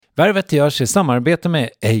Värvet görs i samarbete med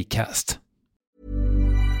Acast.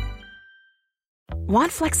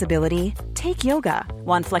 Want flexibility? Take yoga.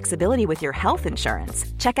 Want flexibility with your health insurance?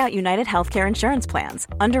 Check out United Healthcare Insurance Plans.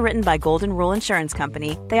 Underwritten by Golden Rule Insurance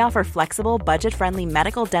Company, they offer flexible, budget-friendly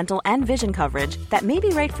medical, dental, and vision coverage that may be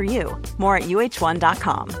right for you. More at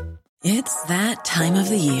uh1.com. It's that time of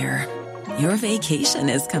the year. Your vacation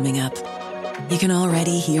is coming up. You can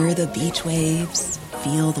already hear the beach waves,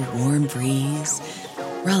 feel the warm breeze,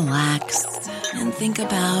 relax, and think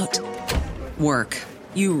about work.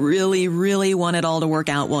 You really, really want it all to work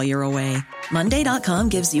out while you're away. Monday.com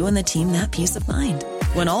gives you and the team that peace of mind.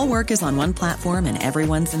 When all work is on one platform and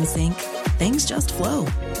everyone's in sync, things just flow.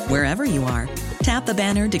 Wherever you are, tap the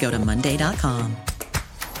banner to go to Monday.com.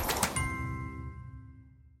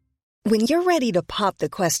 When you're ready to pop the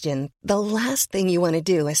question, the last thing you want to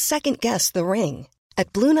do is second-guess the ring.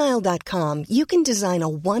 At BlueNile.com, you can design a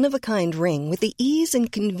one-of-a-kind ring with the ease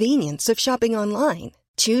and convenience of shopping online.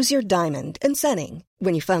 Choose your diamond and setting.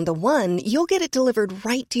 When you find the one, you'll get it delivered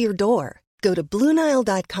right to your door. Go to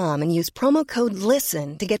BlueNile.com and use promo code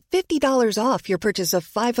LISTEN to get $50 off your purchase of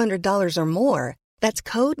 $500 or more. That's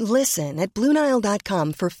code LISTEN at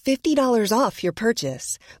BlueNile.com for $50 off your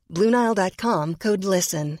purchase. BlueNile.com, code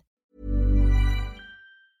LISTEN.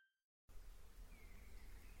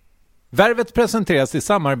 Värvet presenteras i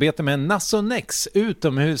samarbete med Nasonex,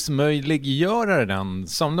 utomhusmöjliggöraren,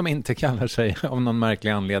 som de inte kallar sig av någon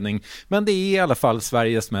märklig anledning. Men det är i alla fall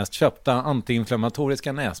Sveriges mest köpta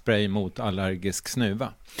antiinflammatoriska nässpray mot allergisk snuva.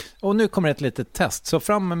 Och nu kommer ett litet test, så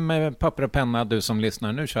fram med papper och penna du som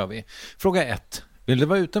lyssnar, nu kör vi. Fråga 1. Vill du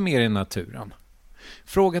vara ute mer i naturen?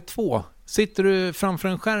 Fråga 2. Sitter du framför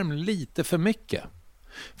en skärm lite för mycket?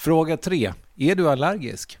 Fråga 3. Är du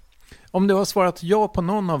allergisk? Om du har svarat ja på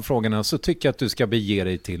någon av frågorna så tycker jag att du ska bege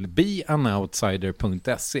dig till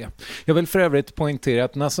beanoutsider.se. Jag vill för övrigt poängtera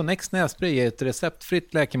att Nasonex nässpray är ett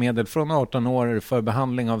receptfritt läkemedel från 18 år för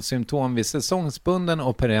behandling av symptom vid säsongsbunden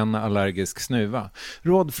och perenn allergisk snuva.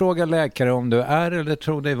 Rådfråga läkare om du är eller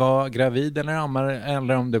tror dig vara gravid eller ammar,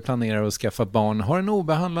 eller om du planerar att skaffa barn, har en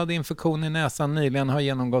obehandlad infektion i näsan, nyligen har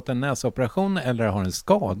genomgått en näsoperation eller har en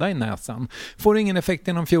skada i näsan. Får ingen effekt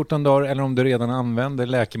inom 14 dagar eller om du redan använder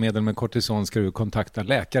läkemedel med kortison ska du kontakta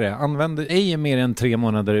läkare. Använd ej mer än 3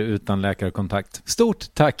 månader utan läkarkontakt.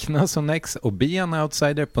 Stort tack Nasonex och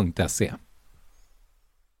beanoutsider.se.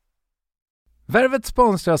 Värvet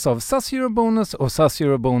sponsras av SAS Eurobonus och SAS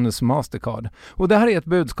Eurobonus Mastercard. Och det här är ett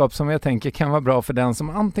budskap som jag tänker kan vara bra för den som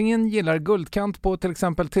antingen gillar guldkant på till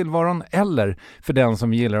exempel tillvaron eller för den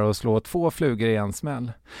som gillar att slå 2 flugor i en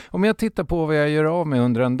smäll. Om jag tittar på vad jag gör av med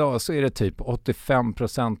under en dag så är det typ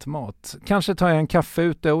 85% mat. Kanske tar jag en kaffe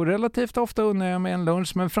ute och relativt ofta unnar jag mig en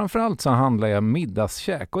lunch, men framförallt så handlar jag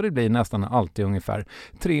middagskäk och det blir nästan alltid ungefär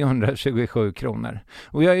 327 kronor.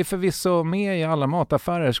 Och jag är förvisso med i alla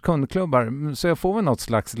mataffärers kundklubbar så jag får väl något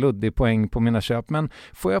slags luddig poäng på mina köp, men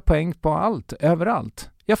får jag poäng på allt, överallt?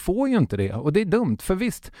 Jag får ju inte det och det är dumt, för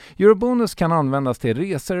visst, Eurobonus kan användas till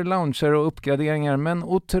resor, lounger och uppgraderingar, men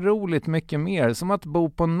otroligt mycket mer, som att bo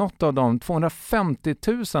på något av de 250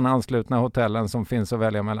 000 anslutna hotellen som finns att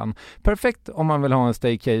välja mellan. Perfekt om man vill ha en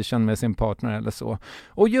staycation med sin partner eller så.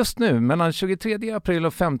 Och just nu, mellan 23 april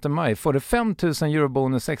och 5 maj, får du 5 000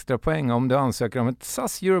 Eurobonus extra poäng om du ansöker om ett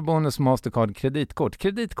SAS Eurobonus Mastercard kreditkort.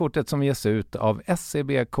 Kreditkortet som ges ut av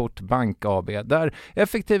SEB Kort Bank AB, där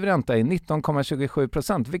effektiv ränta är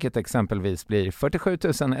 19,27%, vilket exempelvis blir 47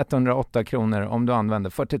 108 kronor om du använder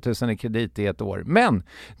 40 000 i kredit i ett år. Men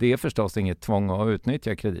det är förstås inget tvång att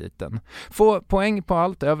utnyttja krediten. Få poäng på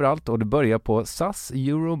allt, överallt, och du börjar på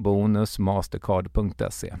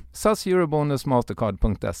saseurobonusmastercard.se.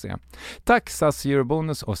 saseurobonusmastercard.se. Tack SAS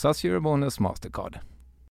Eurobonus och SAS Eurobonus Mastercard.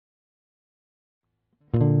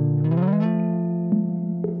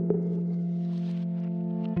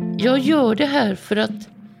 Jag gör det här för att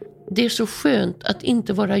det är så skönt att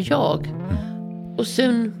inte vara jag. Och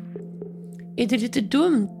sen är det lite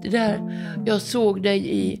dumt det där. Jag såg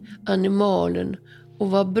dig i Animalen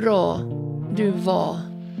och vad bra du var.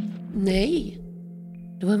 Nej,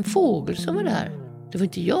 det var en fågel som var där. Det var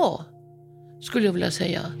inte jag, skulle jag vilja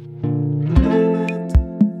säga.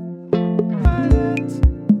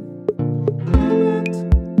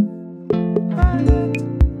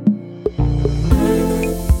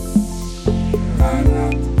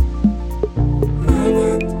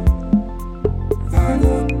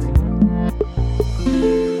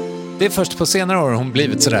 Det först på senare år hon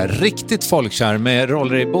blivit sådär riktigt folkkär med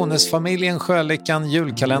roller i Bonusfamiljen, Sjölyckan,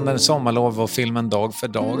 Julkalendern, Sommarlov och filmen Dag för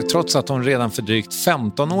dag. Trots att hon redan för drygt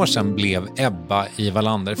 15 år sedan blev Ebba i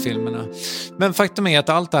Wallander-filmerna. Men faktum är att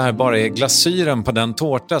allt det här bara är glasyren på den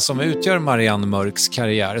tårta som utgör Marianne Mörks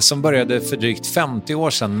karriär, som började för drygt 50 år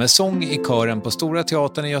sedan med sång i kören på Stora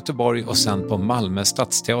Teatern i Göteborg och sen på Malmö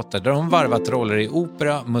Stadsteater, där hon varvat roller i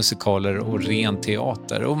opera, musikaler och ren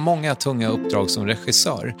teater och många tunga uppdrag som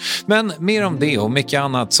regissör. Men mer om det och mycket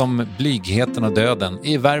annat som Blygheten och döden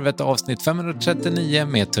i Värvet avsnitt 539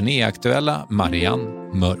 med turnéaktuella Marianne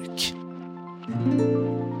Mörk.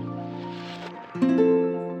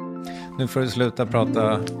 Nu får du sluta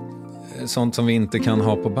prata sånt som vi inte kan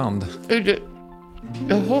ha på band.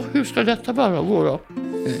 Jaha, hur ska detta bara gå då?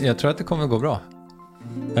 Jag tror att det kommer gå bra.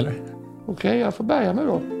 Eller? Okej, jag får bärga mig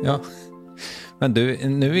då. Ja. Men du,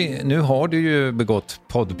 nu har du ju begått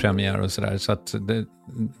poddpremiär och sådär, så att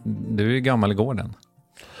du är ju gammal i gården.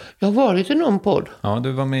 Jag har varit i någon podd. Ja,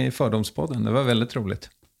 du var med i Fördomspodden. Det var väldigt roligt.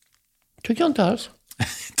 Tycker jag inte alls.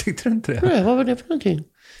 Tyckte du inte det? Nej, vad var det för någonting?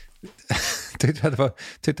 Tyckte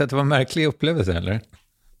att det var en märklig upplevelse, eller?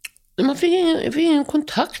 Man fick ingen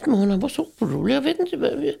kontakt med honom. Han var så orolig. Jag vet inte.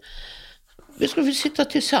 Vi skulle sitta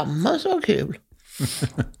tillsammans och ha kul.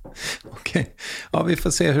 Okej. Ja, vi får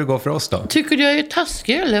se hur det går för oss då. Tycker du jag är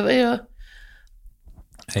taskig eller är jag...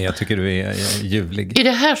 Nej, jag tycker du är ljuvlig. Är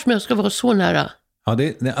det här som jag ska vara så nära? Ja,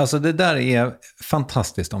 alltså det där är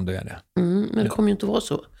fantastiskt om du är det. Men det kommer ju inte vara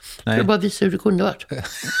så. Nej. Jag bara visa hur det kunde varit.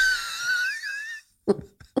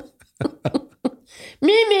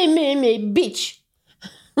 me, bitch.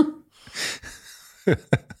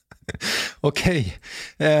 Okej.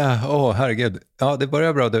 Herregud. Ja, det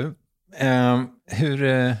börjar bra du. Hur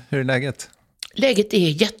är läget? Läget är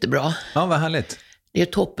jättebra. Ja, vad härligt. Det är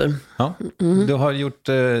toppen. Ja. Du har gjort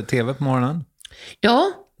tv på morgonen?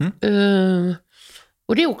 Ja.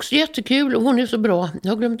 Och det är också jättekul. Och hon är så bra.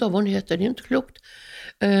 Jag har glömt av vad hon heter. Det är inte klokt.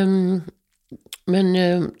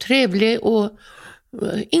 Men trevlig och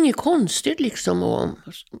inget konstigt liksom och,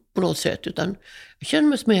 på något sätt. Utan jag känner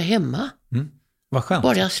mig som jag är hemma. Vad skönt.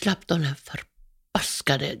 Bara jag slapp de här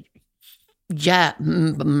förbaskade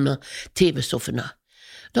tv-sofforna.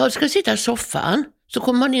 Då ska jag sitta i soffan. Så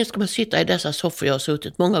kommer man in, ska man sitta i dessa soffor. Jag har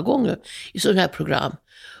suttit många gånger i sådana här program.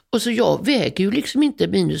 Och så jag väger ju liksom inte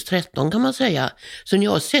minus 13 kan man säga. Så när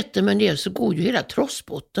jag sätter mig ner så går ju hela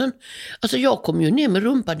trossbotten. Alltså jag kommer ju ner med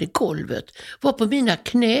rumpan i golvet. Var på mina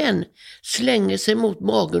knän. Slänger sig mot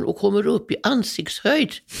magen och kommer upp i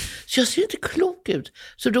ansiktshöjd. Så jag ser inte klok ut.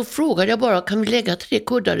 Så då frågade jag bara, kan vi lägga 3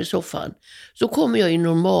 kuddar i soffan? Så kommer jag i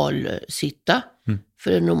normal sitta.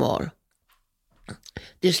 För en normal.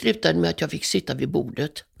 Det slutade med att jag fick sitta vid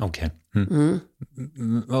bordet. Okej.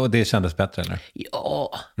 Och det kändes bättre, eller?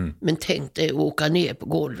 Ja, men tänk dig att åka ner på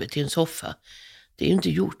golvet i en soffa. Det är ju inte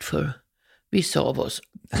gjort för vissa av oss.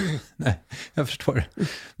 Nej, jag förstår.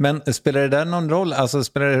 Men spelar det där någon roll? Alltså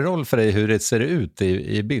spelar det roll för dig hur det ser ut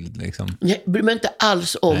i bild? Liksom? Jag bryr mig inte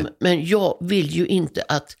alls om, nej. Men jag vill ju inte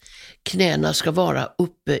att knäna ska vara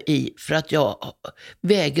uppe i, för att jag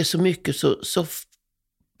väger så mycket så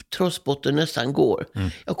trossbotten nästan går.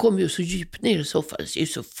 Jag kommer ju så djupt ner i soffan, det ser ju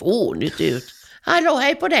så fånigt ut. Hallå,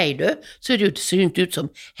 hej på dig du. Så det ser ju inte ut som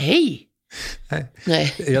hej.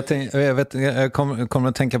 Nej. Jag kommer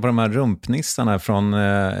att tänka på de här rumpnissarna från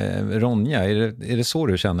Ronja. Är det så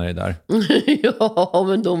du känner dig där? Ja,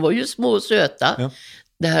 men de var ju små och söta. Ja.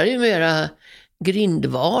 Det här är ju mera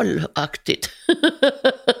grindvalaktigt.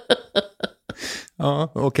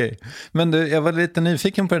 Ja, okej. Men du, jag var lite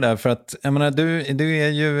nyfiken på det där för att jag menar, du är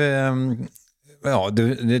ju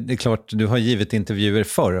det är klart du har givit intervjuer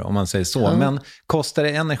förr om man säger så, men kostar det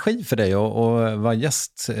energi för dig att vara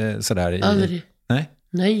gäst sådär? Aldrig.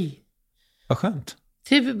 Nej. Vad skönt.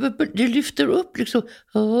 Det lyfter upp liksom.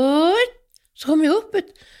 Så kommer jag upp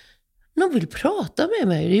någon vill prata med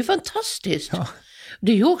mig. Det är ju fantastiskt. Ja.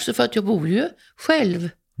 Det är ju också för att jag bor ju själv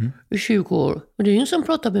i 20 år. Och det är ingen som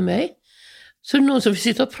pratar med mig. Så någon som vill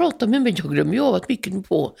sitta och prata med mig, jag glömmer ju av att micken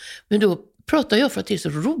på. Men då pratar jag för att det är så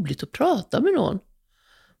roligt att prata med någon.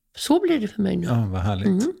 Så blir det för mig nu. Ja, vad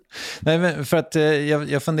härligt. Nej, för att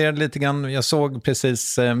jag funderade lite grann, jag såg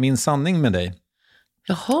precis Min sanning med dig.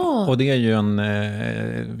 Jaha. Och det är ju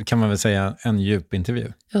kan man väl säga, en djup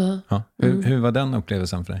intervju. Ja. Hur var den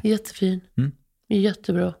upplevelsen för dig? Jättefin.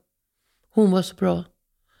 Jättebra. Hon var så bra.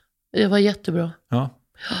 Det var jättebra. Ja.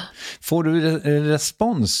 Får du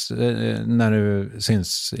respons när du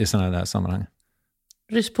syns i sådana där sammanhang?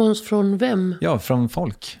 Respons från vem? Ja, från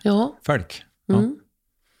folk. Ja. Folk. Ja.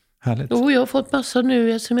 Härligt. Och jag har fått massa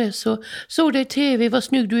nu sms. Och, såg dig i tv, vad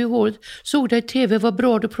snygg du är i håret. Såg dig i tv, vad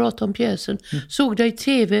bra du pratar om pjäsen. Såg dig i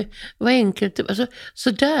tv, vad enkelt. Alltså,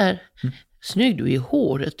 sådär. Snygg du är i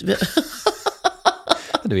håret.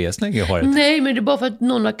 Du är snygg i håret. Nej, men det är bara för att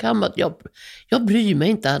någon har kammat. Jag bryr mig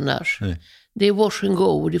inte annars. Nej. Det är wash and go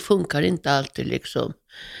och det funkar inte alltid liksom.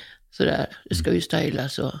 Sådär, det ska ju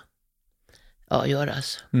stylas och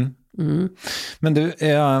göras. Men du,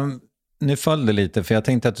 nu föll det lite, för jag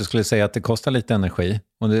tänkte att du skulle säga att det kostar lite energi.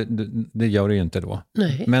 Och det gör det ju inte då.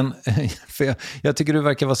 Nej. Men för jag tycker du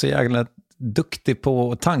verkar vara så jävla duktig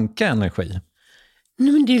på att tanka energi.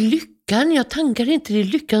 Nej, men det är lyckan. Jag tankar inte, det är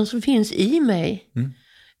lyckan som finns i mig.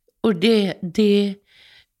 Och det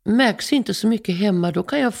märks inte så mycket hemma. Då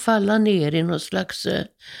kan jag falla ner i någon slags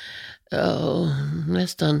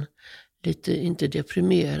nästan lite, inte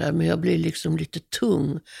deprimerad, men jag blir liksom lite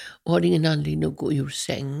tung och har ingen anledning att gå ur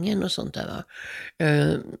sängen och sånt där. Va?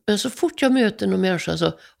 Men så fort jag möter någon människa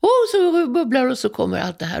så bubblar och så kommer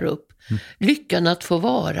allt det här upp. Lyckan att få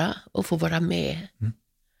vara och få vara med.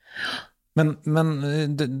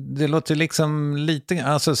 Men det låter liksom lite,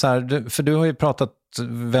 alltså så här, för du har ju pratat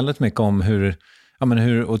väldigt mycket om hur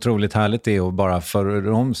otroligt härligt det är att bara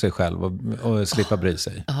föra om sig själv och slippa bry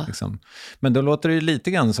sig. Liksom. Men då låter det ju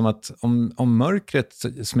lite grann som att om mörkret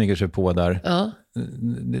smyger sig på där,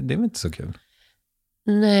 det är väl inte så kul?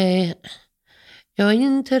 Nej, jag är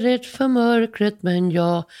inte rädd för mörkret, men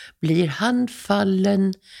jag blir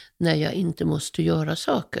handfallen när jag inte måste göra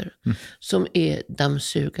saker. Som är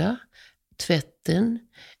dammsuga, tvätten,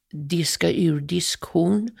 diska ur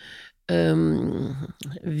diskhon,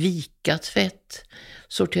 vika tvätt,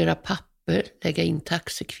 sortera papper, lägga in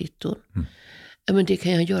taxikvitton. Men det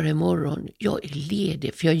kan jag göra imorgon. Jag är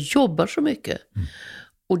ledig för jag jobbar så mycket.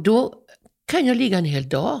 Och då kan jag ligga en hel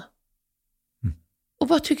dag. Och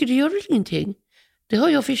vad tycker du, gör väl ingenting? Det har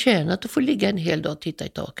jag förtjänat att få ligga en hel dag och titta i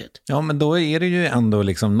taket. Ja, men då är det ju ändå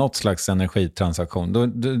liksom något slags energitransaktion.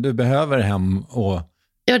 Du behöver hem och...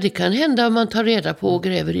 Ja, det kan hända om man tar reda på och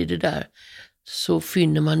gräver i det där. Så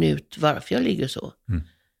finner man ut varför jag ligger så.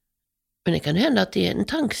 Men det kan hända att det är en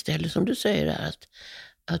tankställe som du säger där.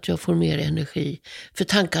 Att jag får mer energi. För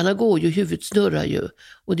tankarna går ju, huvudet snurrar ju.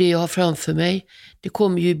 Och det jag har framför mig, det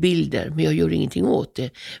kommer ju i bilder. Men jag gör ingenting åt det.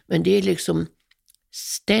 Men det är liksom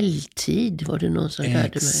ställtid, var det någon som lärde mig.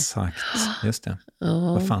 Exakt, just det. Ja.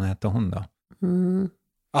 Vad fan heter hon då?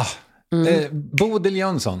 Bodil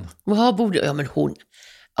Jönsson. Ja, Bodil, ja men hon...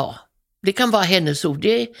 Ja, det kan vara hennes ord.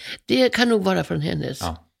 Det kan nog vara från hennes.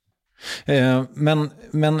 Ja.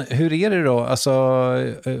 Men hur är det då? Alltså,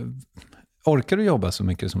 orkar du jobba så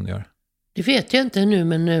mycket som du gör? Det vet jag inte nu,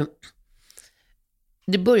 men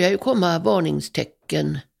det börjar ju komma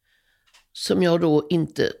varningstecken som jag då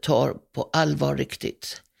inte tar på allvar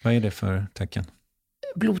riktigt. Vad är det för tecken?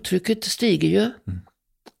 Blodtrycket stiger ju.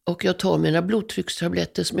 Och jag tar mina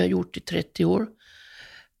blodtryckstabletter som jag har gjort i 30 år.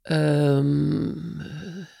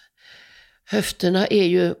 Höfterna är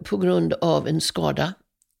ju på grund av en skada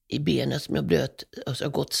i benet som jag bröt, alltså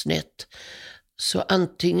har gått snett. Så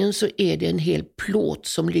antingen så är det en hel plåt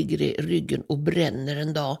som ligger i ryggen och bränner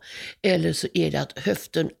en dag. Eller så är det att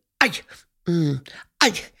höften,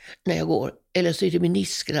 aj, när jag går. Eller så är det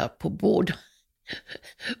menisklar på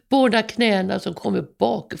båda knäna som kommer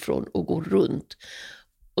bakifrån och går runt.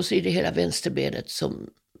 Och så är det hela vänsterbenet som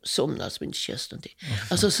somnar som inte känns någonting.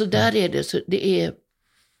 Alltså så där är det. Så det är...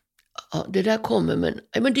 Ja, det där kommer,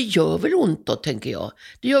 men det gör väl ont då, tänker jag.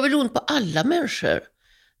 Det gör väl ont på alla människor.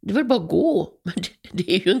 Det är väl bara att gå. Men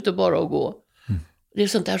det är ju inte bara att gå. Det är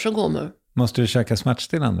sånt där som kommer. Måste du käka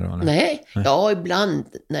smärtstillande då? Eller? Nej, ja ibland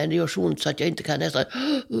när det gör så ont så att jag inte kan nästan...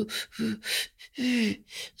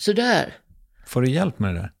 Sådär. Får du hjälp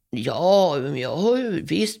med det där? Ja, men jag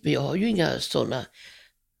har ju inga sådana...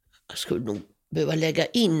 Jag skulle nog behöva lägga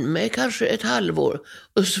in mig kanske ett halvår.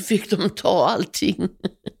 Och så fick de ta allting.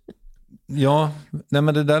 Ja, nej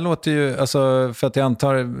men det där låter ju, alltså, för att jag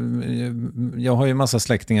antar, jag har ju massa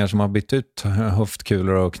släktingar som har bytt ut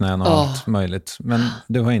höftkulor och knän och allt möjligt, men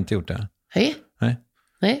du har inte gjort det?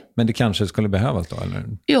 Nej. Men det kanske skulle behövas då, eller?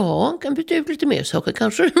 Ja, kan byta ut lite mer saker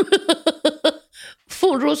kanske.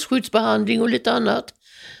 Få en rostskyddsbehandling och lite annat.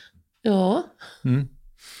 Ja.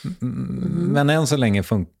 Men än så länge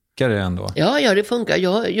funkar det ändå? Ja, det funkar.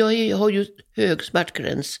 Jag har ju hög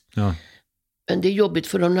smärtgräns. Ja. Men det är jobbigt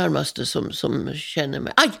för de närmaste som känner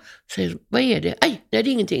mig. Aj! Säger, vad är det? Aj! Nej, det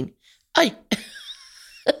är ingenting. Aj!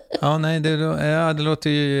 Ja, nej, det låter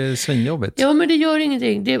ju svinjobbigt. Ja, men det gör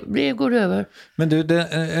ingenting. Det går över. Men du,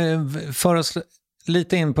 för oss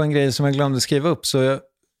lite in på en grej som jag glömde skriva upp, så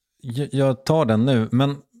jag tar den nu.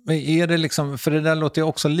 Men är det liksom, för det där låter ju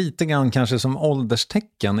också lite grann kanske som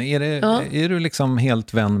ålderstecken. Är du liksom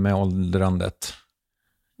helt vän med åldrandet?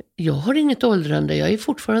 Jag har inget åldrande, jag är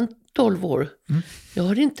fortfarande 12 år. Jag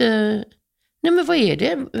har inte... Nej, men vad är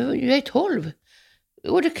det? Jag är 12.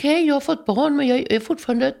 Och det är okej, jag har fått barn, men jag är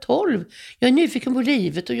fortfarande 12. Jag är nyfiken på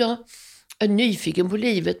livet och jag är nyfiken på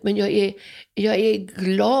livet, men jag är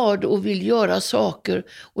glad och vill göra saker.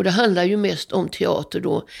 Och det handlar ju mest om teater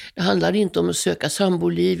då. Det handlar inte om att söka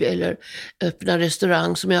samboliv eller öppna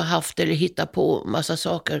restaurang som jag har haft eller hitta på massa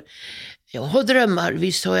saker. Jag har drömmar,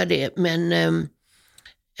 visst har jag det, men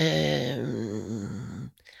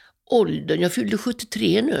åldern, jag fyllde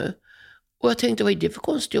 73 nu. Och jag tänkte, vad är det för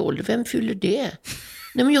konstig ålder? Vem fyller det?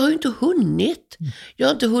 Nej, men jag har ju inte hunnit. Jag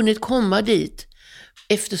har inte hunnit komma dit.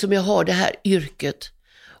 Eftersom jag har det här yrket.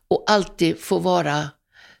 Och alltid får vara...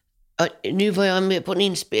 Nu var jag med på en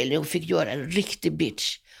inspelning och fick göra en riktig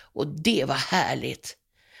bitch. Och det var härligt.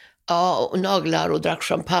 Ja, och naglar och drack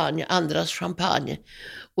champagne, andras champagne.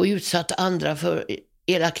 Och utsatte andra för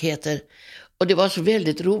elakheter. Och det var så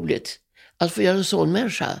väldigt roligt. Att få göra en sån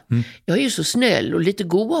människa. Jag är ju så snäll och lite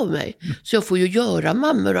god av mig. Så jag får ju göra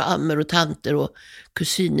mammor och ammor och tanter och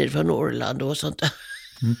kusiner från Norrland och sånt där.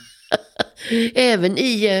 Även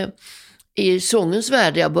i sångens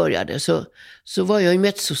värld där jag började så var jag ju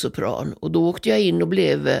mezzosopran. Och då åkte jag in och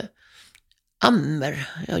blev ammer.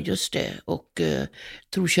 Ja, just det. Och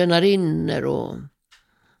trotjänarinnor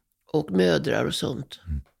och mödrar och sånt.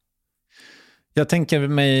 Jag tänker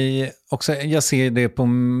mig också, jag ser det på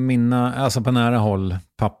på nära håll,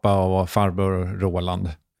 pappa och farbror Roland.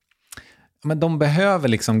 Men de behöver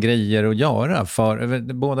liksom grejer att göra för,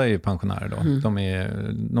 båda är ju pensionärer då. De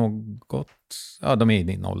är de är i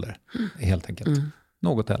din ålder helt enkelt.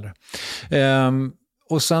 Något äldre.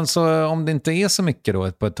 Och sen så om det inte är så mycket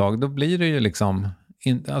då på ett tag, då blir det ju liksom,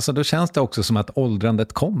 alltså då känns det också som att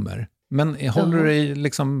åldrandet kommer. Men håller du dig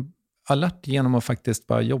liksom alert genom att faktiskt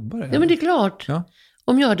bara jobba det? Ja, men det är klart. Ja.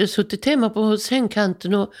 Om jag hade suttit hemma på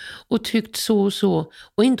sängkanten och tyckt så och så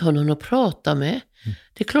och inte har någon att prata med.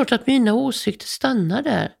 Det är klart att mina åsikter stannar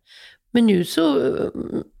där. Men nu så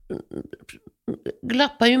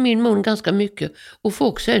glappar ju min mun ganska mycket. Och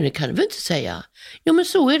folk säger, det kan du väl inte säga? Jo, men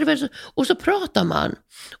så är det väl. Och så pratar man.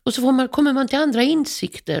 Och så kommer man till andra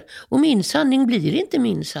insikter. Och min sanning blir inte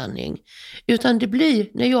min sanning. Utan det blir,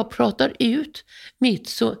 när jag pratar ut mitt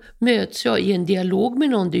så möts jag i en dialog med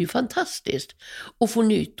någon. Det är ju fantastiskt. Och få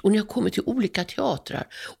nytt. Och när jag kommer till olika teatrar.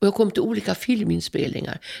 Och jag kommer till olika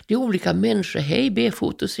filminspelningar. Det är olika människor. Hej,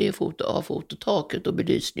 B-foto, C-foto, A-foto, taket och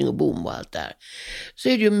belysning och bom och allt där. Så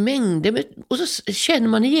är det ju mängder med... Och så känner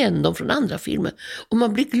man igen dem från andra filmer. Och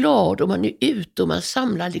man blir glad och man är ute och man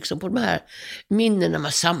samlar liksom på de här minnena.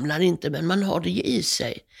 Man samlar inte, men man har det i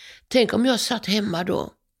sig. Tänk om jag satt hemma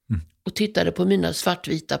då och tittade på mina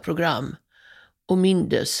svartvita program och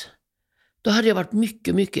mindes. Då hade jag varit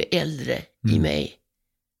mycket, mycket äldre i mig.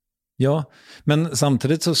 Ja, men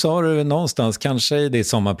samtidigt så sa du någonstans, kanske i ditt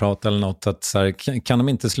sommarprat eller något, att så här, kan de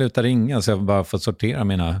inte sluta ringa så jag bara får sortera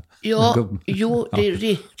mina det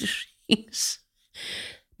rings.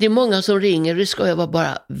 Det är många som ringer, det ska jag vara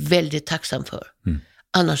bara väldigt tacksam för.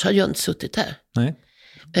 Annars hade jag inte suttit här. Nej,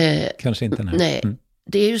 kanske inte. Nej,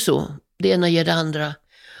 det är ju så. Det ena ger det andra.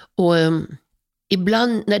 Och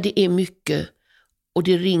ibland när det är mycket och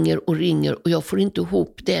det ringer och jag får inte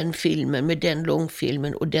ihop den filmen med den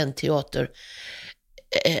långfilmen och den teater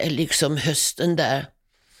liksom hösten där.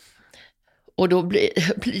 Och då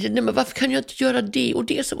blir det, men varför kan jag inte göra det och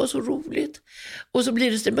det som var så roligt? Och så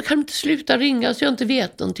blir det, men kan du inte sluta ringa så jag inte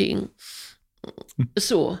vet någonting?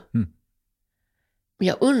 Så. Men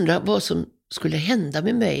jag undrar vad som skulle hända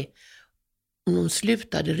med mig om de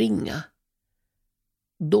slutade ringa.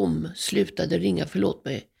 De slutade ringa, förlåt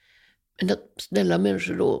mig. Men att snälla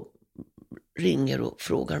människor då ringer och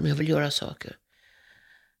frågar om jag vill göra saker.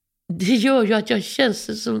 Det gör ju att jag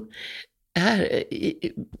känns som här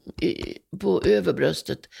på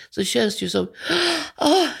överbröstet så känns det ju som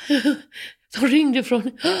de ringde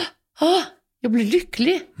från jag blir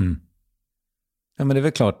lycklig. Ja, men det är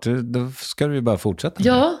väl klart, då ska du ju bara fortsätta.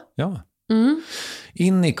 Ja.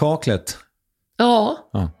 In i kaklet.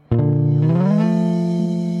 Ja.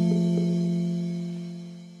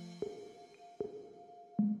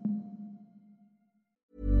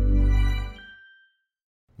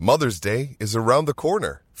 Mother's Day is around the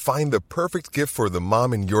corner. Find the perfect gift for the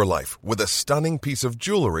mom in your life with a stunning piece of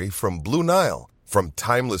jewelry from Blue Nile. From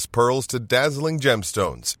timeless pearls to dazzling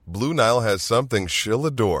gemstones, Blue Nile has something she'll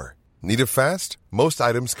adore. Need it fast? Most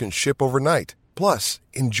items can ship overnight. Plus,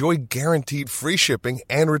 enjoy guaranteed free shipping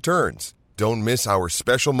and returns. Don't miss our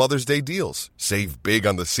special Mother's Day deals. Save big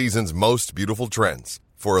on the season's most beautiful trends.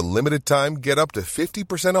 For a limited time, get up to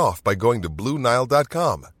 50% off by going to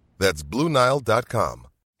BlueNile.com. That's BlueNile.com.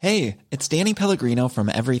 Hey, it's Danny Pellegrino from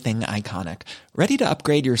Everything Iconic. Ready to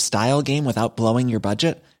upgrade your style game without blowing your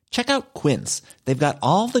budget? Check out Quince. They've got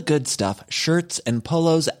all the good stuff, shirts and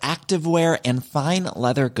polos, activewear, and fine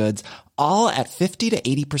leather goods, all at 50 to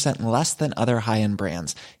 80% less than other high-end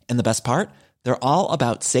brands. And the best part? They're all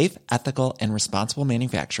about safe, ethical, and responsible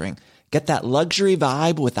manufacturing. Get that luxury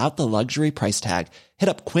vibe without the luxury price tag. Hit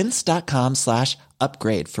up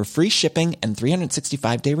quince.com/upgrade for free shipping and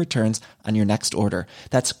 365-day returns on your next order.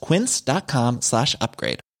 That's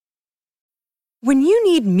quince.com/upgrade. When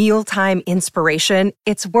you need mealtime inspiration,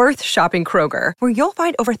 it's worth shopping Kroger, where you'll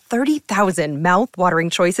find over 30,000 mouth-watering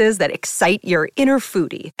choices that excite your inner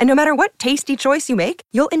foodie. And no matter what tasty choice you make,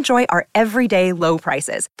 you'll enjoy our everyday low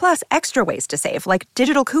prices, plus extra ways to save, like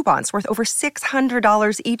digital coupons worth over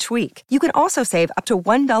 $600 each week. You can also save up to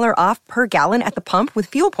 $1 off per gallon at the pump with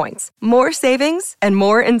fuel points. More savings and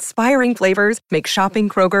more inspiring flavors make shopping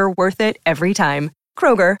Kroger worth it every time.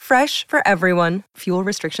 Kroger, fresh for everyone. Fuel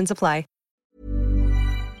restrictions apply.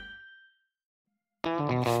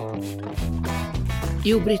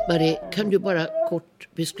 Jo, Britt-Marie, kan du bara kort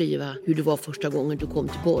beskriva hur det var första gången du kom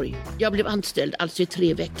till Borg? Jag blev anställd alltså i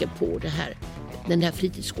 3 veckor på den här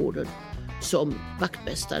fritidsgården som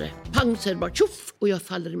vaktmästare. Pang, så är det bara tjoff och jag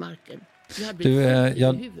faller i marken.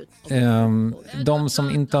 De som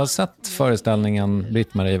inte har sett föreställningen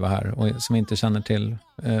Britt-Marie var här och som inte känner till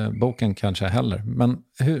boken kanske heller. Men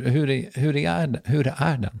hur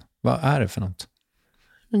är den? Vad är det för något?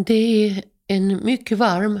 Det är en mycket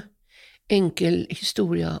varm, enkel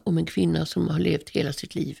historia om en kvinna som har levt hela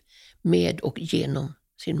sitt liv med och genom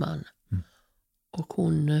sin man. Mm. Och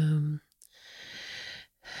hon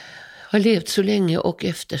har levt så länge och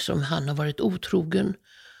eftersom han har varit otrogen.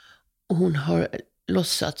 Och hon har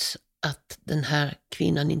låtsats att den här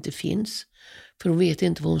kvinnan inte finns. För hon vet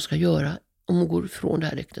inte vad hon ska göra om hon går ifrån det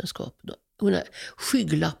här äktenskapet. Hon har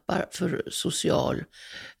skygglappar för social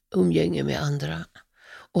umgänge med andra.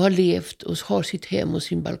 Och har levt och har sitt hem och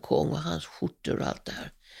sin balkong och hans skjortor och allt det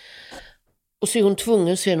här. Och så är hon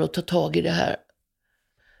tvungen sen att ta tag i det här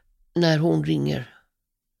när hon ringer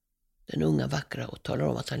den unga vackra och talar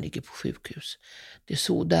om att han ligger på sjukhus. Det är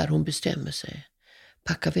så där hon bestämmer sig.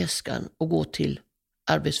 Packa väskan och gå till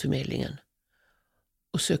Arbetsförmedlingen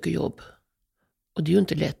och söker jobb. Och det är ju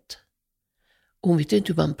inte lätt. Hon vet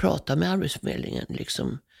inte hur man pratar med Arbetsförmedlingen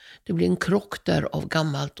liksom. Det blir en krock där av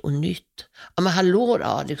gammalt och nytt. Ja, men hallå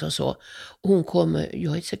då, liksom så. Och hon kommer,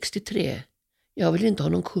 jag är 63. Jag vill inte ha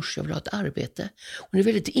någon kurs, jag vill ha ett arbete. Hon är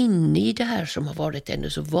väldigt inne i det här som har varit henne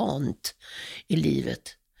så vant i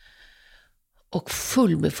livet. Och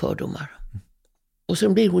full med fördomar. Och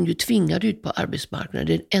sen blir hon ju tvingad ut på arbetsmarknaden.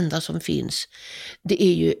 Det enda som finns, det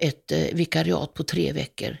är ju ett vikariat på 3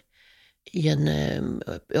 veckor. I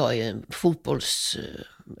en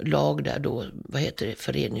fotbollslag där då, vad heter det,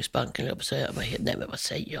 Föreningsbanken, jag säga, vad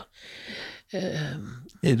säger jag?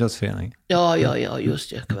 Idrottsförening. Ja, just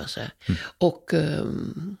det kan man säga. Och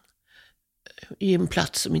i en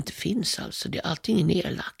plats som inte finns alltså, det är allting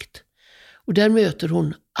nedlagt. Och där möter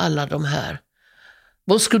hon alla de här.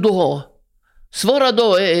 Vad ska du ha? Svara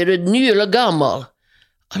då, är du ny eller gammal?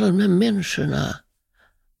 Alla de här människorna.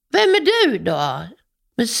 Vem är du då?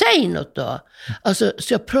 Men säg något då. Alltså,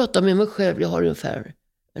 så jag pratar med mig själv. Jag har ungefär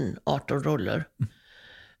 18 roller.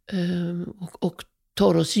 Och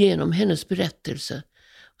tar oss igenom hennes berättelse.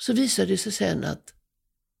 Och så visar det sig sen att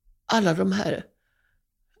alla de här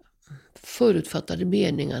förutfattade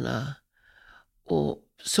meningarna och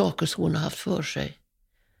saker som hon har haft för sig,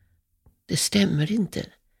 det stämmer inte.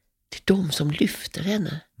 Det är de som lyfter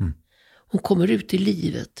henne. Hon kommer ut i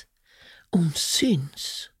livet. Hon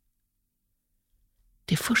syns.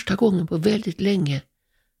 Det är första gången på väldigt länge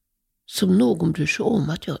som någon bryr sig om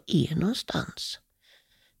att jag är någonstans.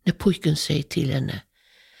 När pojken säger till henne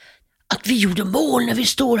att vi gjorde mål när vi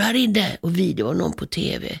står här inne. Och det var någon på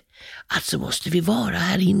tv. Alltså måste vi vara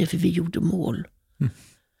här inne för vi gjorde mål.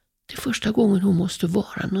 Det är första gången hon måste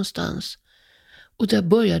vara någonstans. Och där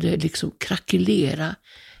började liksom krackelera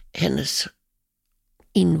hennes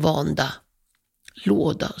invanda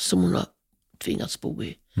låda som hon har tvingats bo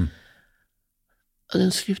i. Och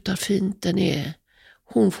den slutar fint.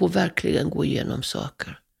 Hon får verkligen gå igenom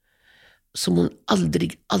saker som hon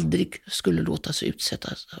aldrig skulle låta sig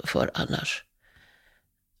utsättas för annars.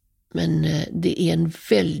 Men det är en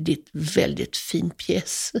väldigt, väldigt fin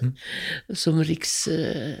pjäs som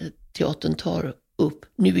Riksteatern tar upp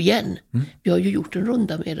nu igen. Vi har ju gjort en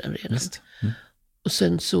runda med den redan. Och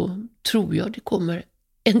sen så tror jag det kommer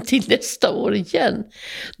en till nästa år igen.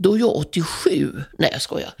 Då är jag 87. Nej, jag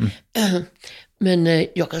skojar. Men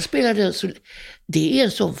jag kan spela den så... Det är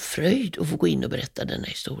en sån fröjd att få gå in och berätta den här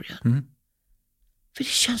historien. För det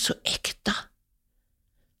känns så äkta.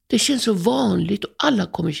 Det känns så vanligt och alla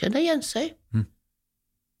kommer känna igen sig.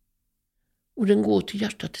 Och den går till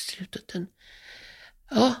hjärtat i slutet.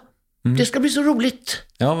 Det ska bli så roligt.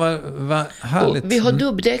 Ja, vad härligt. Och vi har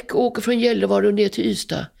dubbdäck och åker från Gällivare och ner till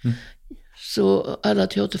Ystad. Så alla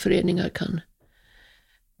teaterföreningar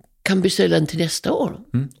kan beställa den till nästa år.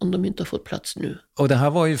 Om de inte har fått plats nu. Och det här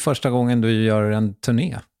var ju första gången du gör en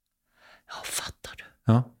turné. Ja, fattar du.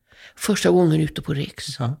 Ja. Första gången ute på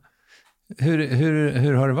Riks. Ja.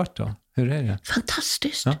 Hur har det varit då? Hur är det?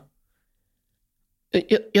 Fantastiskt. Ja.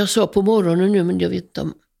 Jag sa på morgonen nu, men jag vet inte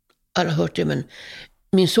om alla har hört det, men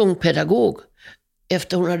min sångpedagog,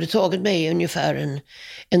 efter hon hade tagit mig ungefär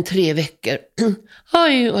en 3 veckor,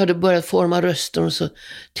 och hade börjat forma rösten, och så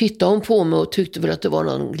tittade hon på mig och tyckte väl att det var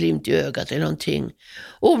någon glimt i ögat eller någonting.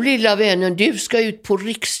 Och lilla vännen, du ska ut på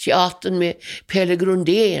Riksteatern med Pelle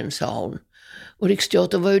Grundén, sa hon. Och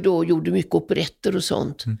Riksteatern var ju då, gjorde mycket operetter och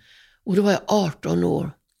sånt. Och då var jag 18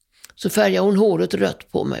 år. Så färgade hon håret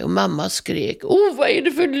rött på mig och mamma skrek, vad är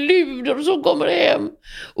det för luder som kommer hem?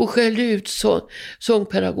 Och skällde ut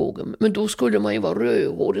sångpedagogen. Men då skulle man ju vara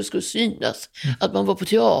rödhårig, det skulle synas att man var på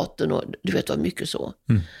teatern och du vet, var mycket så.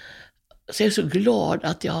 Så jag är så glad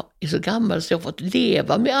att jag är så gammal så jag har fått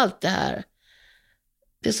leva med allt det här.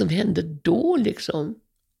 Det som hände då liksom.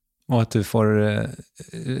 Och att du får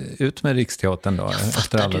ut med Riksteatern då?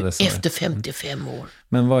 Efter alla dessa år. Efter 55 år.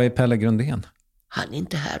 Men vad är Pelle Grundén? Han är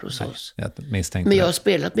inte här hos oss. Jag misstänkte men jag det. har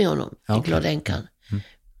spelat med honom i Glada änkan.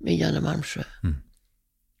 Med Janne Malmsjö.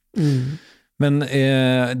 Men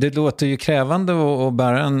det låter ju krävande att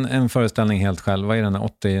bära en föreställning helt själv. Vad är den,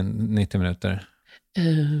 80-90 minuter?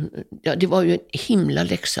 Ja, det var ju en himla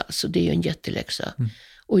läxa. Så det är ju en jätteläxa.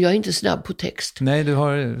 Och jag är inte snabb på text. Nej, du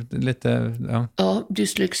har lite... Ja,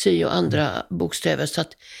 dyslexi och andra bokstäver. Så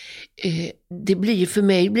att det blir, för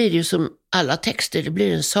mig blir det ju som alla texter, det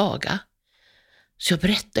blir en saga. Så jag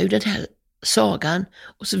berättar ju den här sagan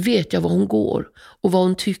och så vet jag var hon går och vad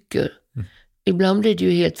hon tycker. Ibland blir det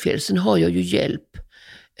ju helt fel. Sen har jag ju hjälp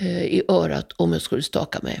i örat om jag skulle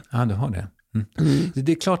staka mig. Ja, du har det.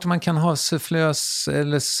 Det är klart att man kan ha sufflös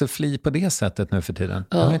eller suffli på det sättet nu för tiden.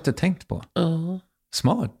 Det har jag inte tänkt på.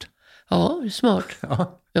 Smart. Ja, det är smart.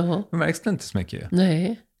 Ja. Det märks det inte så mycket.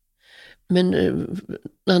 Nej. Men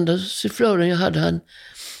andra sufflören jag hade,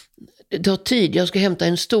 det tar tid, jag ska hämta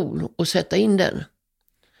en stol och sätta in den.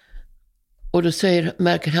 Och då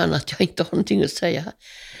märker han att jag inte har någonting att säga.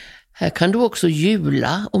 Här kan du också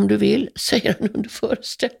jula om du vill, säger han under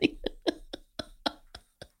föreställningen.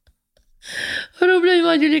 Och då blir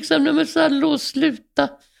man ju liksom, när man sa och sluta.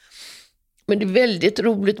 Men det är väldigt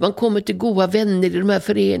roligt, man kommer till goda vänner i de här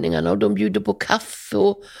föreningarna och de bjuder på kaffe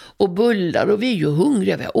och bullar och vi är ju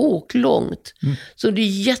hungriga, vi har åkt långt. Så det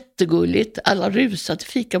är jättegulligt, alla rusar till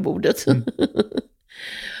fikabordet.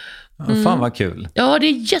 Ja, fan vad kul. Ja, det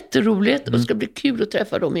är jätteroligt och det ska bli kul att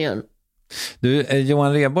träffa dem igen. Du,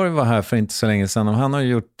 Johan Rheborg var här för inte så länge sedan och han har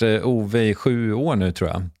gjort OV i 7 år nu tror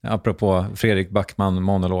jag. Apropå Fredrik Backman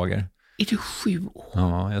monologer. Är det 7 år?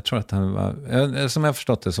 Ja, jag tror att han var... Som jag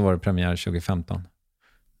förstått det så var det premiär 2015.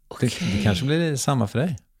 Okay. Det kanske blir samma för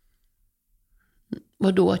dig.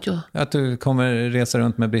 Vadå att du kommer resa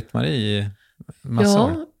runt med Britt-Marie i massa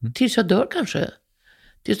år? Tills jag dör kanske.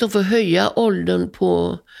 Tills de får höja åldern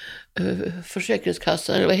på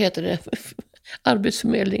Försäkringskassan, eller vad heter det?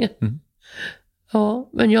 Arbetsförmedlingen. Ja,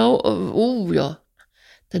 men ja.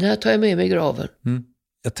 Den här tar jag med mig i graven.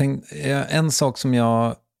 Jag tänkte, en sak som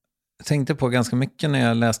jag tänkte på ganska mycket när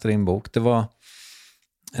jag läste din bok, det var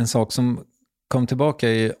en sak som kom tillbaka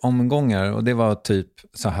i omgångar och det var typ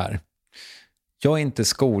så här. Jag är inte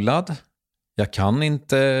skolad, jag kan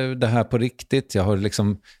inte det här på riktigt, jag har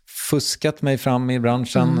liksom fuskat mig fram i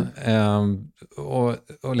branschen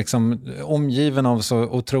och liksom omgiven av så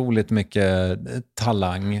otroligt mycket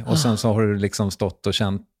talang och sen så har du liksom stått och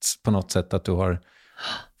känt på något sätt att du har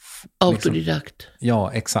autodidakt. Liksom,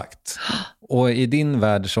 ja, exakt. Och i din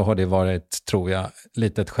värld så har det varit, tror jag,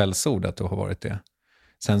 lite ett skällsord att du har varit det.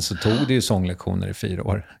 Sen så tog du ju sånglektioner i 4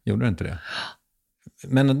 år. Gjorde du inte det?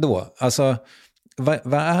 Men ändå, alltså,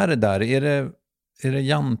 vad är det där? Är det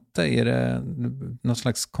jante? Är det något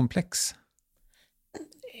slags komplex?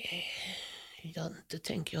 Jante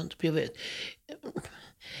tänker jag inte på. Jag vet.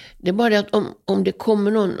 Det är bara det att om det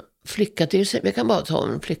kommer någon flicka till sig, jag kan bara ta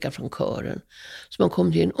en flicka från kören som man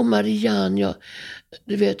kommer in, och Marianne,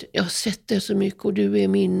 du vet, jag har sett det så mycket och du är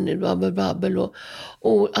min babbel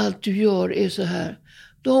och allt du gör är så här.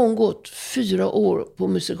 Då har hon gått 4 år på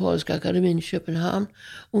Musikaliska akademin i Köpenhamn.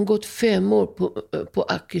 Hon har gått 5 år på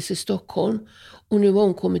Akis i Stockholm. Och nu har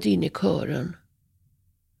hon kommit in i kören.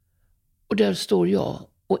 Och där står jag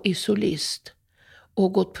och är solist. Och har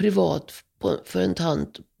gått privat för en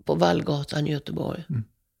tant på Vallgatan i Göteborg.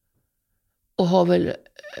 Och har väl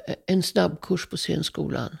en snabb kurs på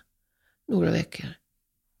scenskolan. Några veckor.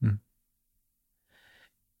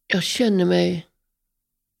 Jag känner mig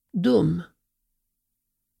dum.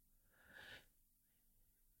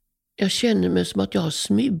 Jag känner mig som att jag har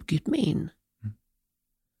smugit mig in.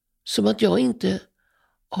 Som att jag inte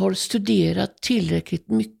har studerat tillräckligt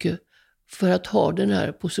mycket för att ha den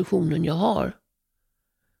här positionen jag har.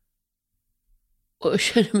 Och jag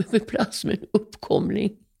känner mig med plats med en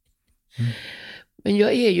uppkomling. Men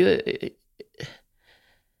jag är ju...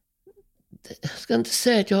 Jag ska inte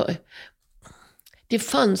säga att jag... Det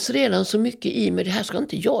fanns redan så mycket i mig, det här ska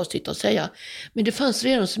inte jag sitta och säga, men det fanns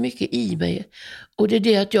redan så mycket i mig. Och det är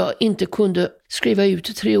det att jag inte kunde skriva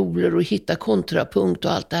ut trioler och hitta kontrapunkt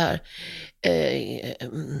och allt det här.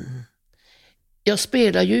 Jag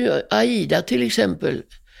spelar ju Aida till exempel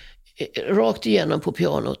rakt igenom på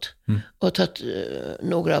pianot och har tagit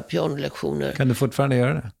några pianolektioner. Kan du fortfarande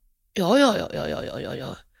göra det?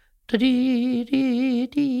 Ja.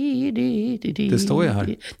 Det står ju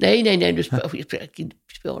här. Nej, du spelar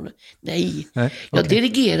piano. Nej. Jag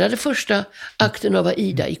dirigerade första akten av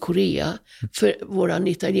Aida i Korea för våran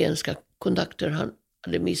italienska konduktor han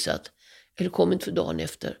hade missat, eller kom inte för dagen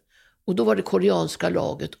efter. Och då var det koreanska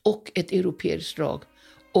laget och ett europeiskt lag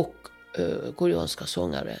och koreanska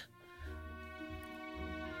sångare.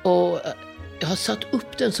 Och jag har satt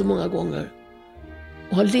upp den så många gånger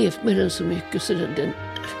och har levt med den så mycket så den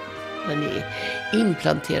är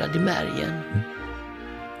implanterad i märgen.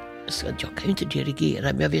 Så jag kan ju inte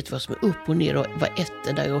dirigera, men jag vet vad som är upp och ner och vad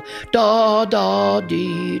ettorna är och da da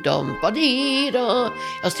di dam ba di da.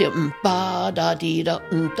 Jag ser ba da di da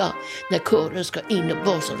da när kören ska in och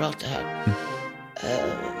basa och allt det här.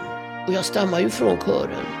 Och jag stammar ju från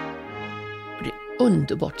kören. Och det är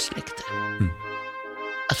underbart släkte.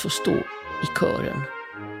 Att få stå i kören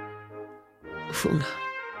och sjunga.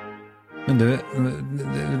 Men du,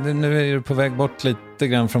 nu är du på väg bort lite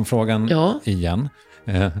grann från frågan igen.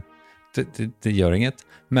 Det gör inget.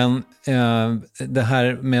 Men det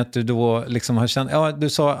här med att du då liksom har känt... Ja, du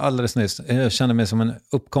sa alldeles nyss, jag känner mig som en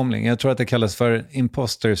uppkomling. Jag tror att det kallas för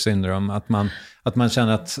imposter syndrome. Att man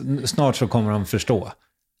känner att snart så kommer de förstå.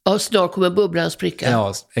 Ja, snart kommer bubblan spricka.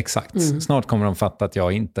 Ja, exakt. Snart kommer de fatta att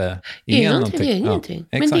jag inte är någonting. Det är ingenting.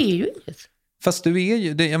 Ja, men det är ju inget. Fast du är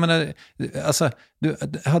ju... jag menar, alltså,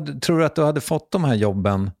 tror du att du hade fått de här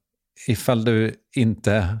jobben ifall du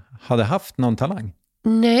inte hade haft någon talang?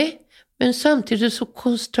 Nej, men samtidigt så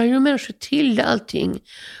konstrar ju människor till allting.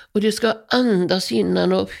 Och det ska andas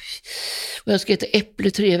innan och jag ska äta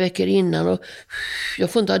äpple 3 veckor innan och jag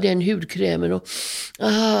får inte ha den hudkrämen och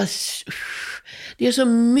det är så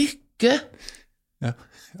mycket.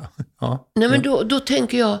 Nej, men då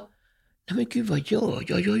tänker jag, nej men gud, vad gör jag?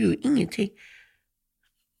 Jag gör ju ingenting.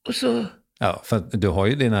 Och så... Ja, för du har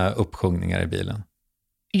ju dina uppsjungningar i bilen.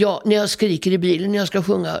 Ja, när jag skriker i bilen när jag ska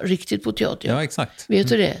sjunga riktigt på teater. Ja, exakt. Vet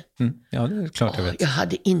du det? Ja, det är klart jag vet. Jag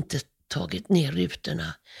hade inte tagit ner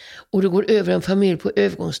rutorna. Och det går över en familj på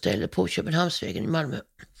övergångsställe på Köpenhamnsvägen i Malmö.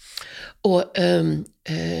 Och...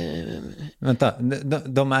 Vänta,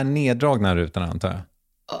 de är neddragna rutorna antar jag?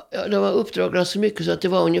 Ja, de var uppdragna så mycket så att det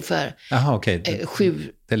var ungefär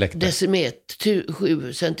 7 decimeter,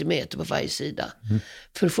 7 centimeter på varje sida.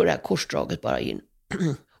 För att få det här korsdraget bara in.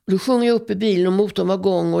 Och då sjunger jag upp i bilen och motorn var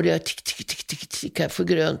igång och det är tick för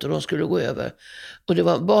grönt och de skulle gå över. Och det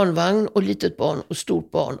var barnvagn och litet barn och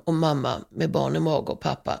stort barn och mamma med barn i mage och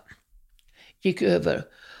pappa. Gick över.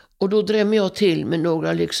 Och då drämmer jag till med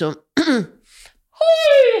några liksom...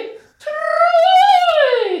 Hoj!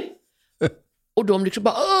 Troj! Och de liksom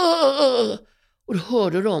bara... Åh! Och då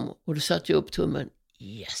hörde de och då satte jag upp tummen.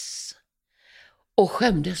 Yes! Och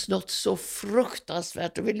skämdes något så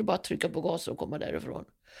fruktansvärt. Jag ville bara trycka på gasen och komma därifrån.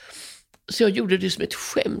 Så jag gjorde det som ett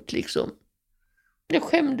skämt liksom. Det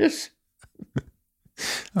skämdes.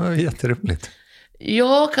 Det var jätteroligt.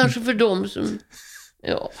 Ja, kanske för dem som...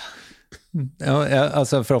 Ja. Ja,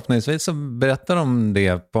 alltså förhoppningsvis så berättar de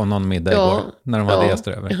det på någon middag igår. När de hade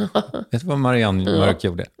gäster över. Vet du vad Marianne Mörk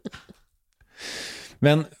gjorde?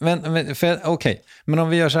 Men men om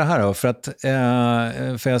vi gör så här då,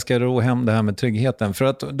 för jag ska ro hem det här med tryggheten. För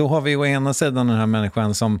att då har vi å ena sidan den här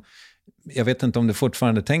människan som, jag vet inte om du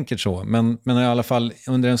fortfarande tänker så, men i alla fall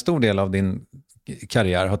under en stor del av din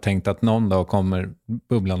karriär har tänkt att någon dag kommer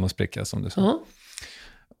bubblan att spricka, som du sa.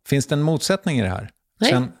 Finns det en motsättning i det här?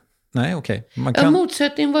 Nej. Nej, okej. En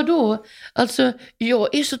motsättning vad då? Alltså,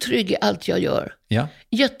 jag är så trygg i allt jag gör. Ja.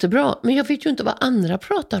 Jättebra, men jag vet ju inte vad andra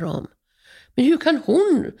pratar om. Men hur kan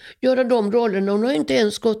hon göra de rollerna? Hon har inte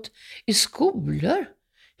ens gått i skolor.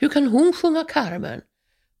 Hur kan hon sjunga Carmen?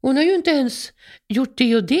 Hon har ju inte ens gjort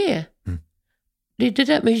det och det. Det är det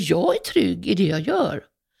där, men jag är trygg i det jag gör.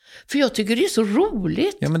 För jag tycker det är så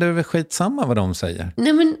roligt. Ja, men det är väl skitsamma vad de säger.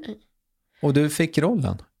 Nej, men... Och du fick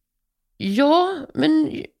rollen. Ja,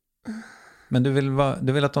 men... Men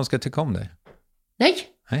du vill att de ska tycka om dig? Nej.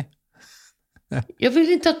 Nej. Jag vill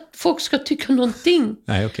inte att folk ska tycka någonting.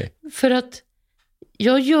 Nej, okej. För att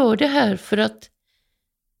jag gör det här för att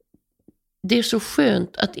det är så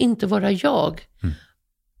skönt att inte vara jag.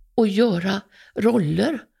 Och göra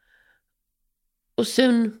roller. Och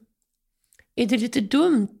sen är det lite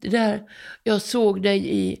dumt det där. Jag såg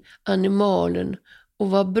dig i Animalen och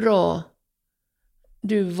vad bra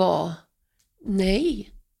du var.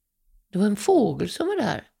 Nej, det var en fågel som var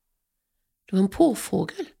där. Det var en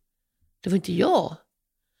påfågel. Det var inte jag,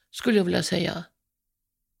 skulle jag vilja säga.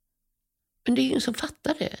 Men det är ingen som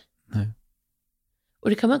fattar det. Nej. Och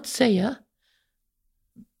det kan man inte säga.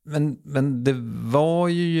 Men det var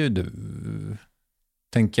ju du,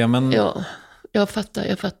 tänker jag. Men... Ja, jag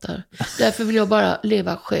fattar. Därför vill jag bara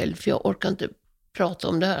leva själv, för jag orkar inte prata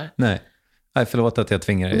om det här. Nej, förlåt att jag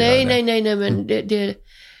tvingar dig. Nej, men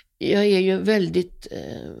jag är ju en väldigt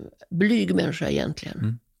blyg människa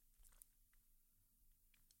egentligen.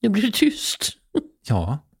 Nu blir det tyst.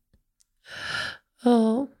 Ja.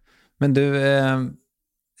 Ja. Men du,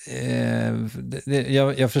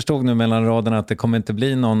 jag förstod nu mellan raderna att det kommer inte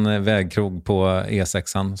bli någon vägkrog på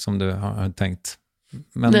E6an som du har tänkt.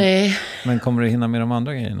 Nej. Men kommer du hinna med de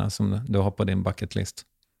andra grejerna som du har på din bucket list?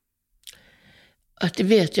 Att det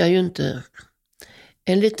vet jag ju inte.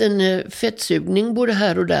 En liten fettsugning både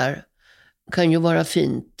här och där kan ju vara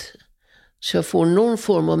fint. Så jag får någon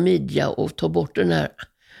form av midja och tar bort den här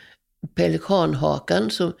pelikanhakan.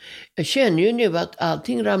 Så jag känner ju nu att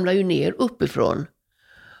allting ramlar ju ner uppifrån.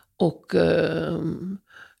 Och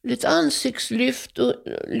lite ansiktslyft och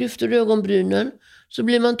lyfter ögonbrynen. Så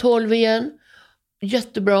blir man 12 igen.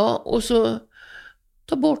 Jättebra. Och så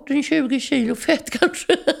ta bort en 20 kilo fett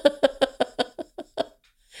kanske.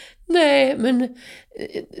 Nej, men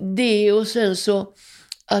det och sen så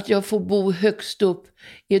att jag får bo högst upp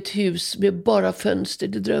i ett hus med bara fönster,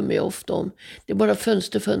 det drömmer jag ofta om. Det är bara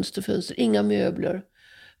fönster, inga möbler.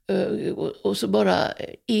 Och så bara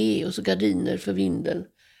och så gardiner för vinden.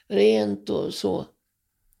 Rent och så.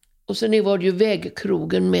 Och sen var det ju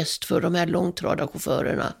vägkrogen mest för de här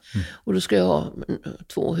långtradarchaufförerna. Och då ska jag ha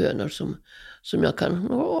 2 hönor som jag kan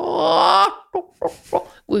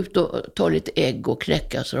gå ut och ta lite ägg och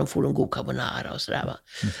knäcka så de får en god carbonara och sådär va.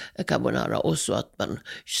 Carbonara, och så att man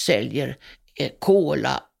säljer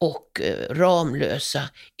cola och Ramlösa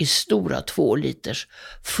i stora 2 liters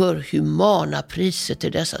för humana priser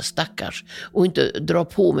till dessa stackars, och inte dra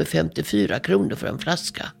på med 54 kronor för en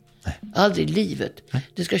flaska. Nej. Aldrig i livet. Nej.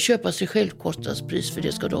 Det ska köpas i självkostnadspris, för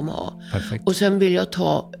det ska de ha. Perfekt. Och sen vill jag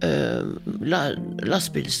ta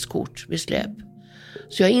lastbilskort vid släp.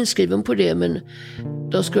 Så jag är inskriven på det, men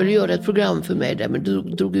de skulle göra ett program för mig där, men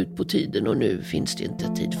drog ut på tiden och nu finns det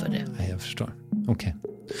inte tid för det. Nej, jag förstår. Okej.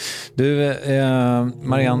 Du,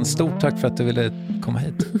 Marianne, stort tack för att du ville komma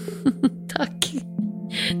hit. Tack.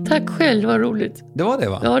 Tack själv, vad roligt. Det var det,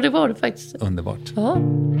 va? Ja, det var det faktiskt. Underbart. Ja.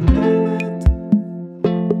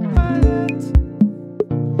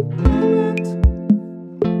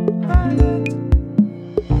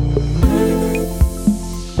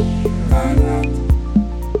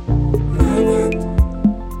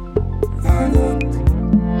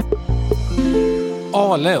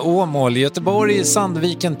 Ale, Åmål, Göteborg,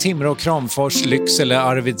 Sandviken, Timrå, Kramfors, Lycksele,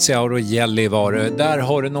 Arvidsjaur och Gällivare. Där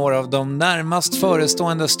har du några av de närmast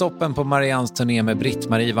förestående stoppen på Mariannes turné med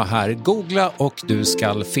Britt-Marie var här. Googla och du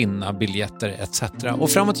ska finna biljetter etc. Och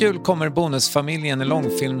framåt jul kommer Bonusfamiljen i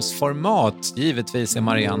långfilmsformat. Givetvis är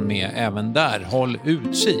Marianne med även där. Håll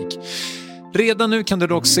utkik. Redan nu kan du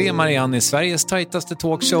dock se Marianne i Sveriges tajtaste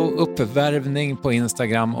talkshow Uppvärvning på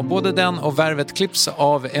Instagram, och både den och värvet klipps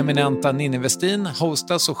av eminenta Ninni Westin,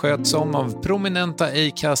 hostas och sköts om av prominenta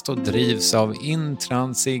Acast och drivs av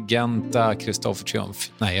intransigenta Kristoffer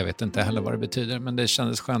Triumf. Nej, jag vet inte heller vad det betyder, men det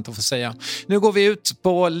kändes skönt att få säga. Nu går vi ut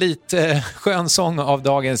på lite skön sång av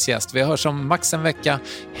dagens gäst. Vi hörs om max en vecka.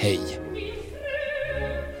 Hej!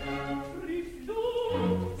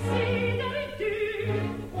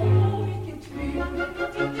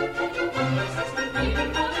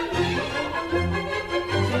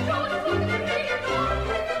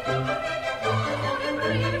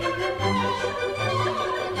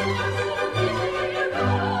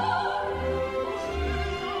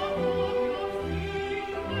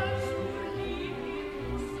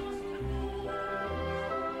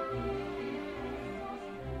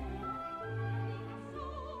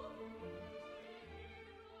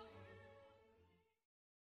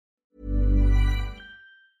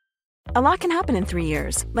 A lot can happen in 3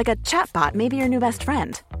 years, like a chatbot may be your new best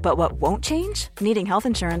friend. But what won't change? Needing health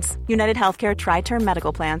insurance. United Healthcare Tri-Term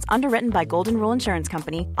Medical Plans, underwritten by Golden Rule Insurance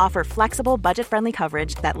Company, offer flexible, budget-friendly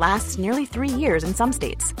coverage that lasts nearly 3 years in some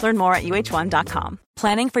states. Learn more at uh1.com.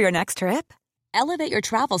 Planning for your next trip? Elevate your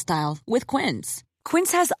travel style with Quince.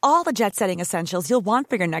 Quince has all the jet-setting essentials you'll want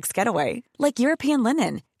for your next getaway, like European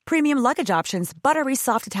linen, premium luggage options, buttery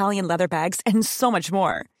soft Italian leather bags, and so much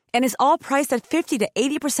more. And is all priced at 50 to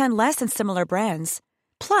 80% less than similar brands.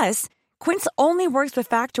 Plus, Quince only works with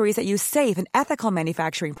factories that use safe and ethical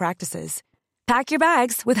manufacturing practices. Pack your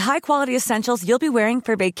bags with high-quality essentials you'll be wearing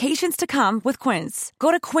for vacations to come with Quince.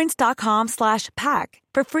 Go to quince.com/pack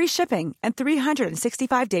for free shipping and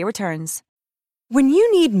 365-day returns. When you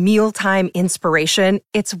need mealtime inspiration,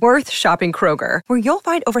 it's worth shopping Kroger, where you'll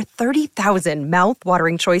find over 30,000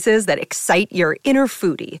 mouth-watering choices that excite your inner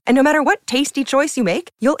foodie. And no matter what tasty choice you make,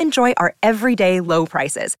 you'll enjoy our everyday low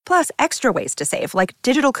prices, plus extra ways to save, like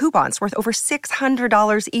digital coupons worth over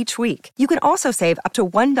 $600 each week. You can also save up to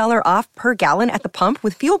 $1 off per gallon at the pump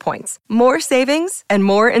with fuel points. More savings and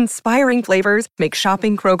more inspiring flavors make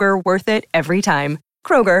shopping Kroger worth it every time.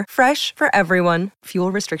 Kroger, fresh for everyone.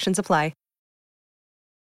 Fuel restrictions apply.